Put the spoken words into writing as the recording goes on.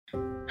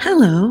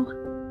Hello,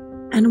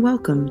 and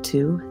welcome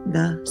to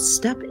the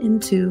Step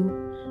Into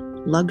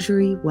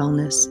Luxury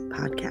Wellness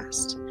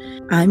podcast.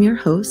 I'm your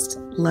host,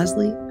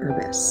 Leslie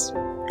Urbis,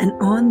 and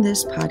on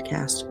this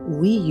podcast,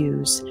 we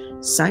use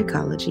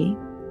psychology,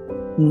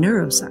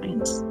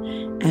 neuroscience,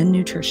 and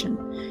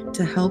nutrition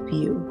to help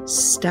you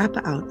step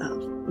out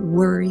of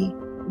worry,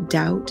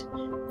 doubt,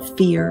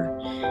 fear,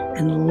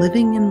 and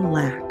living in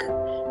lack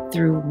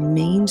through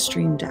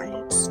mainstream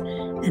diets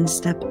and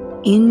step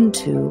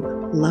into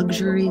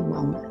luxury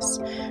wellness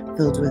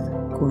filled with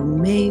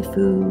gourmet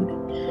food,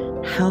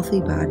 healthy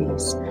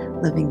bodies,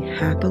 living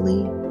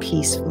happily,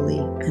 peacefully,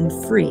 and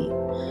free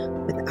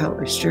without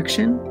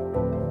restriction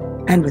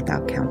and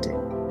without counting.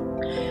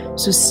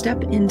 So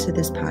step into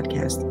this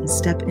podcast and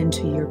step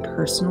into your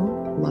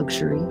personal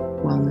luxury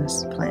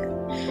wellness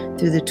plan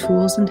through the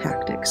tools and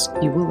tactics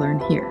you will learn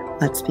here.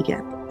 Let's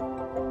begin.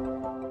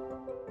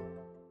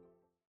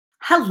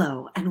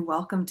 Hello, and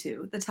welcome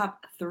to the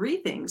top 3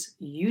 things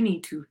you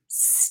need to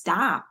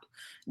stop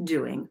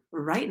doing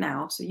right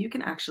now so you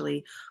can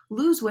actually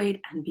lose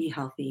weight and be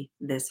healthy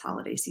this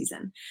holiday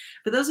season.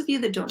 For those of you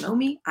that don't know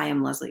me, I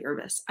am Leslie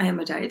Urbis. I am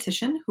a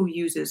dietitian who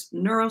uses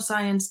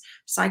neuroscience,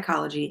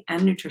 psychology,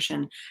 and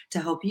nutrition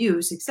to help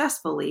you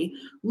successfully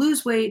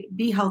lose weight,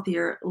 be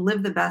healthier,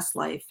 live the best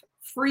life,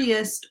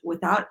 freest,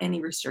 without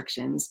any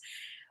restrictions,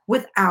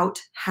 without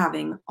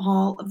having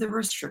all of the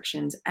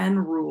restrictions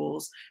and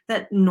rules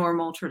that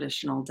normal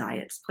traditional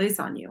diets place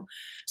on you.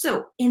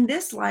 So in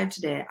this live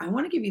today, I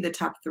want to give you the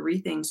top 3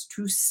 things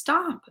to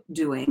stop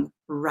doing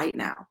right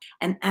now.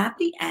 And at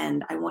the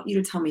end, I want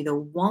you to tell me the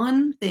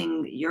one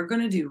thing that you're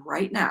going to do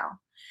right now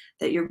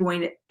that you're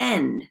going to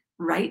end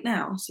right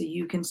now so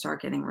you can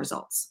start getting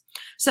results.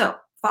 So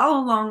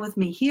follow along with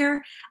me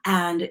here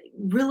and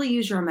really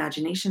use your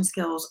imagination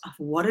skills of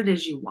what it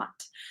is you want.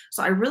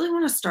 So I really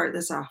want to start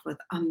this off with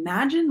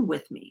imagine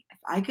with me, if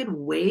I could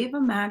wave a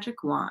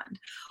magic wand,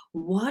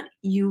 what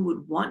you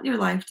would want your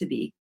life to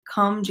be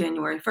come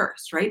January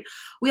 1st, right?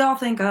 We all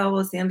think, oh,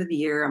 well, it's the end of the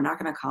year. I'm not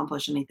going to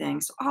accomplish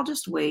anything. So I'll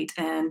just wait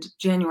and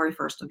January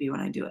 1st will be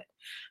when I do it.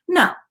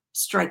 No,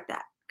 strike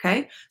that.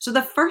 Okay. So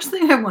the first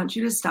thing I want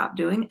you to stop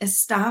doing is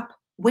stop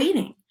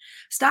waiting.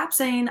 Stop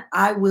saying,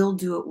 I will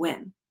do it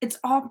when. It's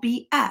all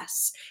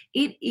BS.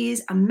 It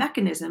is a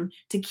mechanism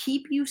to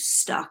keep you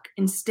stuck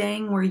and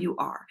staying where you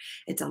are.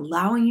 It's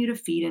allowing you to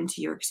feed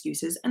into your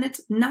excuses, and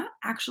it's not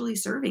actually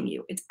serving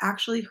you. It's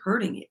actually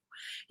hurting you.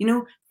 You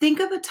know,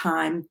 think of a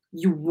time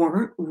you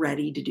weren't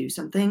ready to do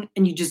something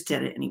and you just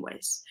did it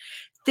anyways.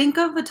 Think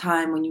of a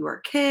time when you were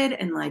a kid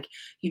and like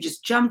you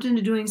just jumped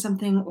into doing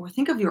something, or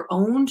think of your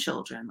own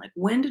children. Like,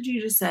 when did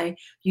you just say,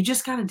 you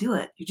just got to do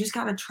it? You just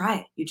got to try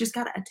it. You just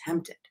got to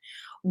attempt it.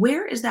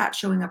 Where is that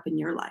showing up in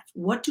your life?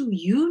 What do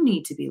you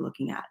need to be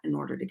looking at in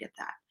order to get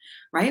that?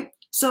 Right?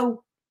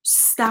 So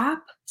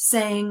stop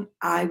saying,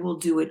 I will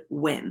do it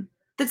when.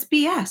 That's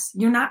BS.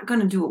 You're not going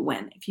to do it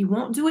when. If you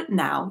won't do it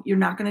now, you're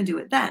not going to do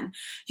it then.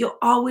 You'll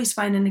always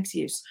find an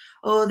excuse.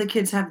 Oh, the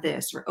kids have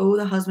this, or oh,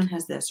 the husband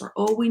has this, or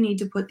oh, we need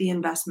to put the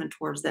investment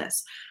towards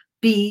this.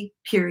 B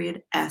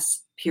period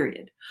S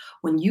period.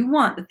 When you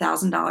want the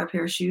 $1,000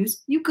 pair of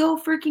shoes, you go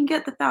freaking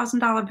get the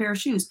 $1,000 pair of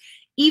shoes,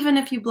 even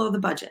if you blow the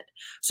budget.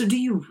 So do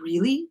you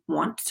really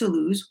want to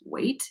lose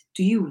weight?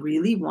 Do you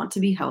really want to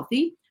be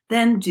healthy?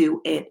 Then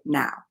do it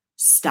now.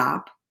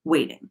 Stop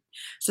waiting.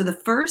 So the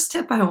first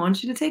tip I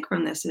want you to take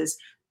from this is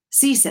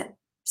cease it.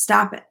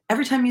 Stop it.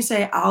 Every time you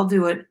say, I'll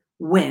do it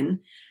when,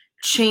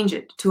 change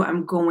it to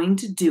I'm going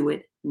to do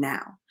it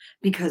now,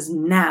 because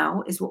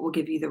now is what will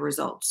give you the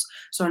results.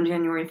 So on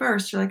January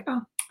 1st, you're like,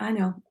 oh, I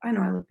know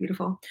I look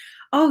beautiful.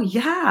 Oh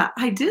yeah,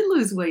 I did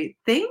lose weight.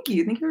 Thank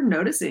you. Thank you for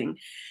noticing.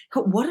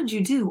 What did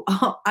you do?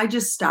 Oh, I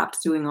just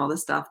stopped doing all the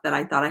stuff that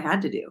I thought I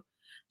had to do.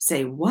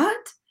 Say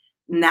what?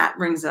 And that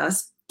brings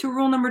us to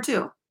rule number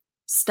 2.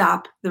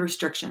 Stop the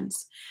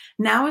restrictions.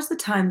 Now is the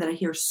time that I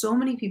hear so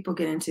many people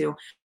get into,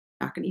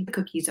 I'm not going to eat the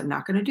cookies. I'm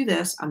not going to do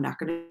this. I'm not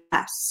going to do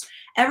this.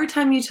 Every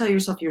time you tell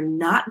yourself you're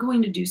not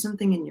going to do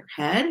something in your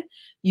head,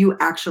 you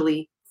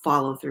actually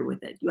follow through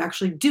with it. You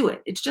actually do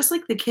it. It's just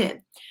like the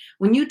kid.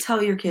 When you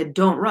tell your kid,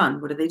 don't run,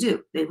 what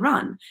do? They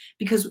run,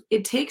 because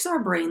it takes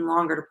our brain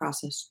longer to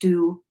process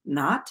do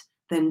not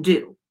than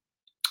do.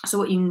 So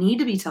what you need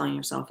to be telling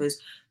yourself is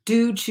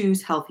do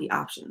choose healthy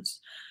options.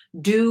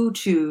 Do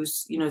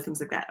choose,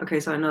 things like that. Okay,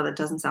 so I know that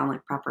doesn't sound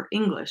like proper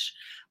English,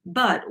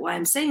 but why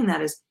I'm saying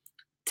that is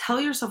tell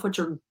yourself what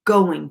you're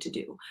going to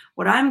do.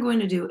 What I'm going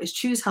to do is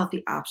choose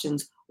healthy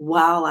options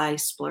while I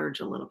splurge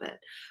a little bit.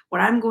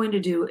 What I'm going to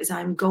do is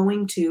I'm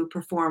going to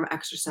perform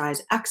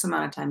exercise X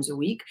amount of times a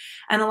week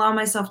and allow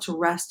myself to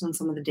rest on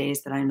some of the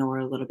days that I know are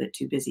a little bit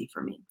too busy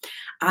for me.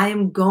 I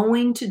am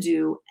going to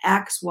do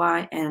X,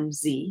 Y, and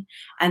Z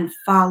and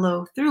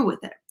follow through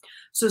with it.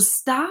 So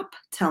stop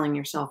telling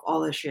yourself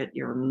all the shit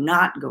you're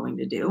not going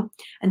to do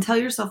and tell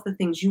yourself the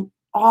things you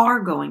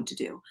are going to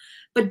do.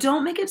 But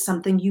don't make it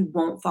something you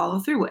won't follow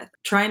through with.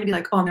 Trying to be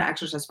like, oh, I'm going to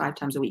exercise 5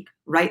 times a week.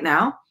 Right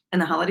now, in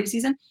the holiday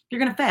season, you're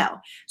going to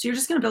fail. So you're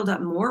just going to build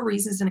up more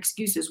reasons and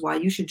excuses why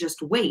you should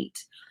just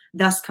wait,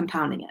 thus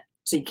compounding it.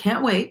 So you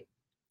can't wait.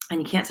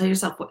 And you can't tell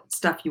yourself what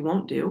stuff you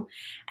won't do.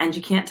 And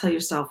you can't tell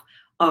yourself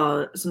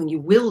something you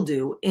will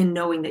do in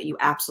knowing that you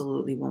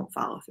absolutely won't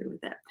follow through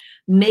with it.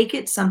 Make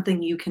it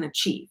something you can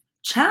achieve.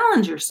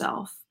 Challenge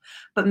yourself,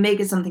 but make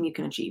it something you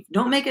can achieve.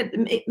 Don't make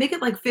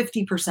it like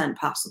 50%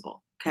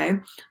 possible. Okay.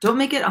 Don't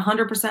make it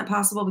 100%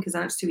 possible because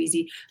then it's too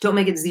easy. Don't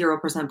make it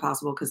 0%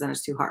 possible because then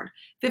it's too hard.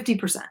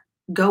 50%.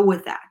 Go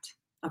with that.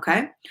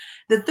 Okay.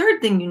 The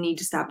third thing you need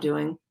to stop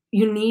doing,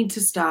 you need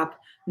to stop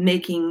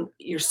making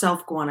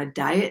yourself go on a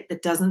diet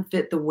that doesn't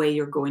fit the way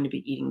you're going to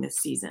be eating this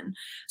season.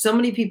 So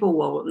many people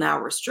will now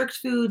restrict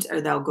foods, or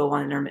they'll go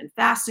on intermittent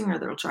fasting, or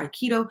they'll try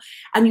keto,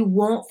 and you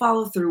won't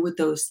follow through with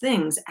those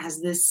things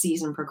as this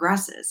season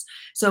progresses.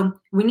 So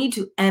we need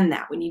to end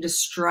that. We need to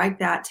strike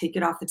that, take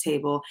it off the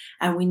table,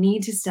 and we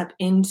need to step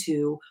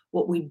into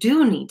what we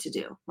do need to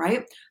do,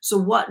 right? So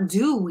what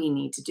do we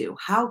need to do?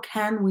 How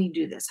can we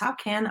do this? How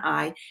can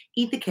I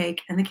eat the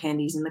cake and the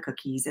candies and the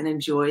cookies and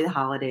enjoy the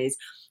holidays,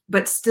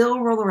 but still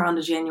roll around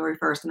to January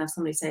 1st and have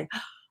somebody say,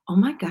 "Oh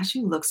my gosh,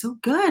 you look so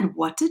good.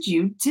 What did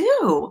you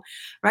do?"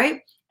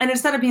 Right? And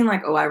instead of being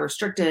like, "Oh, I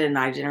restricted and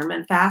I did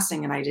intermittent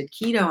fasting and I did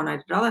keto and I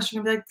did all that,"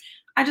 you're gonna be like,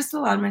 "I just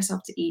allowed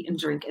myself to eat and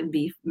drink and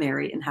be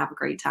merry and have a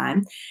great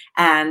time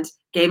and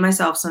gave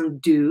myself some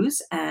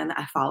dues and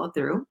I followed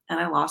through and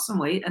I lost some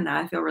weight and now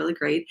I feel really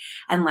great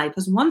and life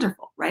is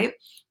wonderful," right?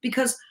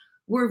 Because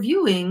we're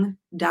viewing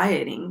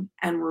dieting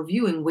and we're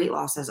viewing weight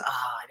loss as, "Oh,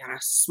 I gotta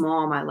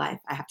small my life.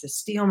 I have to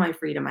steal my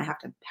freedom. I have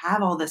to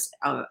have all this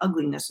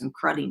ugliness and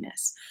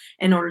cruddiness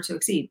in order to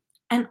exceed."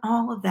 And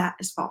all of that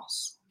is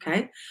false.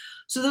 Okay.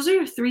 So those are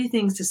your three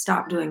things to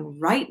stop doing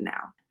right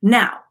now.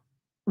 Now,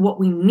 what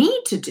we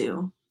need to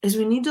do is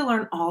we need to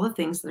learn all the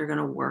things that are going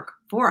to work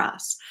for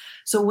us.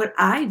 So what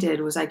I did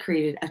was I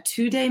created a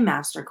 2-day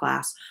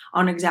masterclass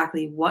on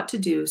exactly what to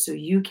do so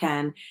you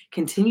can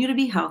continue to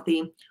be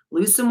healthy,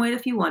 lose some weight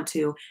if you want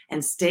to,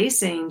 and stay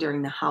sane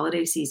during the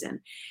holiday season.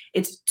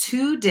 It's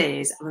 2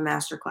 days of a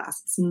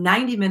masterclass. It's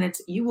 90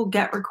 minutes. You will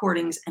get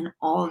recordings and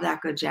all of that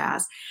good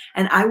jazz.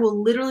 And I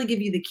will literally give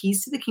you the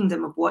keys to the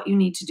kingdom of what you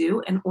need to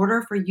do in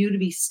order for you to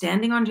be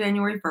standing on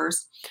January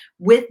 1st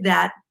with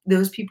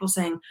those people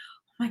saying,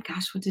 "Oh my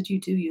gosh, what did you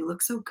do? You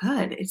look so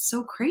good. It's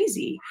so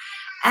crazy."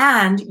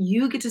 And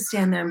you get to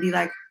stand there and be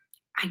like,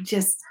 "I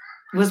just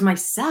was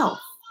myself.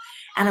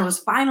 And I was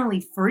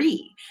finally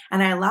free.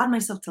 And I allowed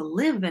myself to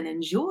live and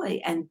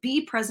enjoy and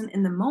be present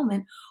in the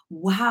moment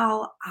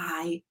while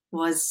I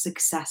was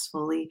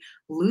successfully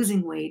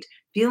losing weight,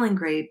 feeling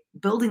great,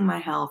 building my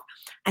health,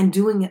 and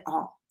doing it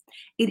all."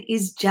 It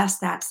is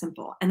just that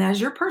simple. And as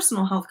your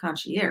personal health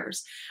concierge,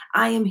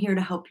 I am here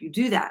to help you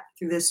do that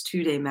through this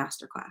 2-day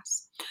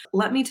masterclass.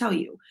 Let me tell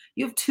you,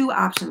 you have two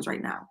options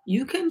right now.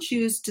 You can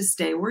choose to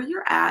stay where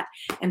you're at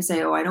and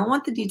say, "Oh, I don't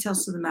want the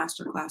details to the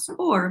masterclass,"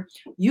 or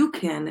you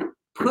can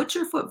put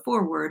your foot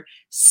forward,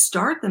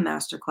 start the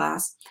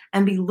masterclass,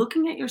 and be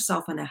looking at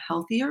yourself in a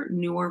healthier,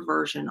 newer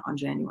version on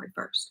January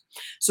 1st.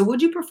 So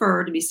would you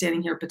prefer to be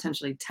standing here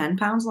potentially 10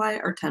 pounds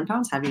light or 10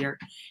 pounds heavier,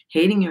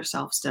 hating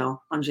yourself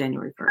still on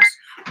January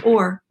 1st,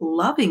 or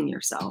loving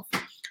yourself,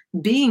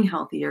 being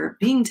healthier,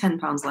 being 10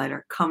 pounds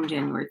lighter come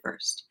January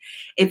 1st?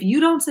 If you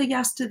don't say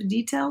yes to the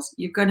details,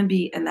 you're going to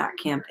be in that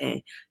camp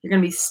A. You're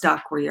going to be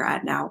stuck where you're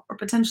at now, or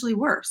potentially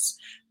worse.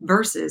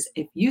 Versus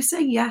if you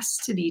say yes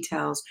to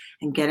details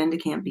and get into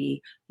camp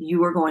B,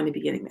 you are going to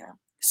be getting there.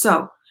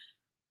 So,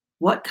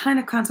 what kind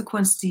of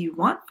consequence do you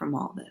want from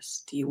all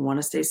this? Do you want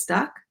to stay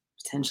stuck,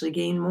 potentially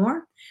gain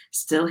more,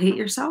 still hate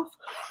yourself?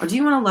 Or do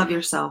you want to love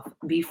yourself,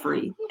 be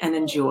free, and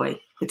enjoy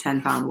the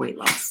 10-pound weight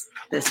loss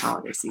this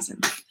holiday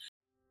season?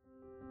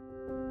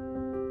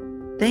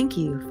 Thank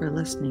you for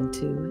listening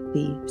to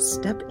the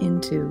Step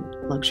Into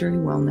Luxury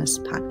Wellness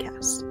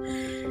podcast.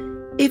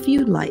 If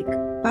you'd like,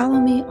 follow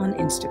me on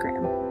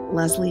Instagram,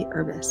 Leslie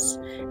Urbis,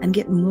 and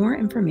get more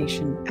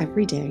information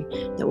every day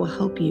that will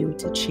help you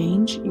to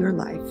change your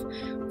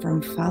life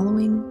from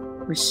following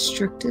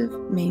restrictive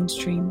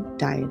mainstream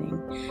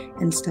dieting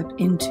and step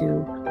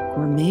into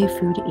gourmet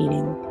food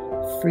eating,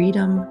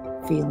 freedom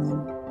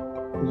feeling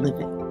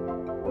living.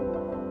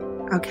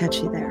 I'll catch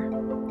you there.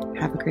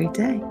 Have a great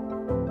day.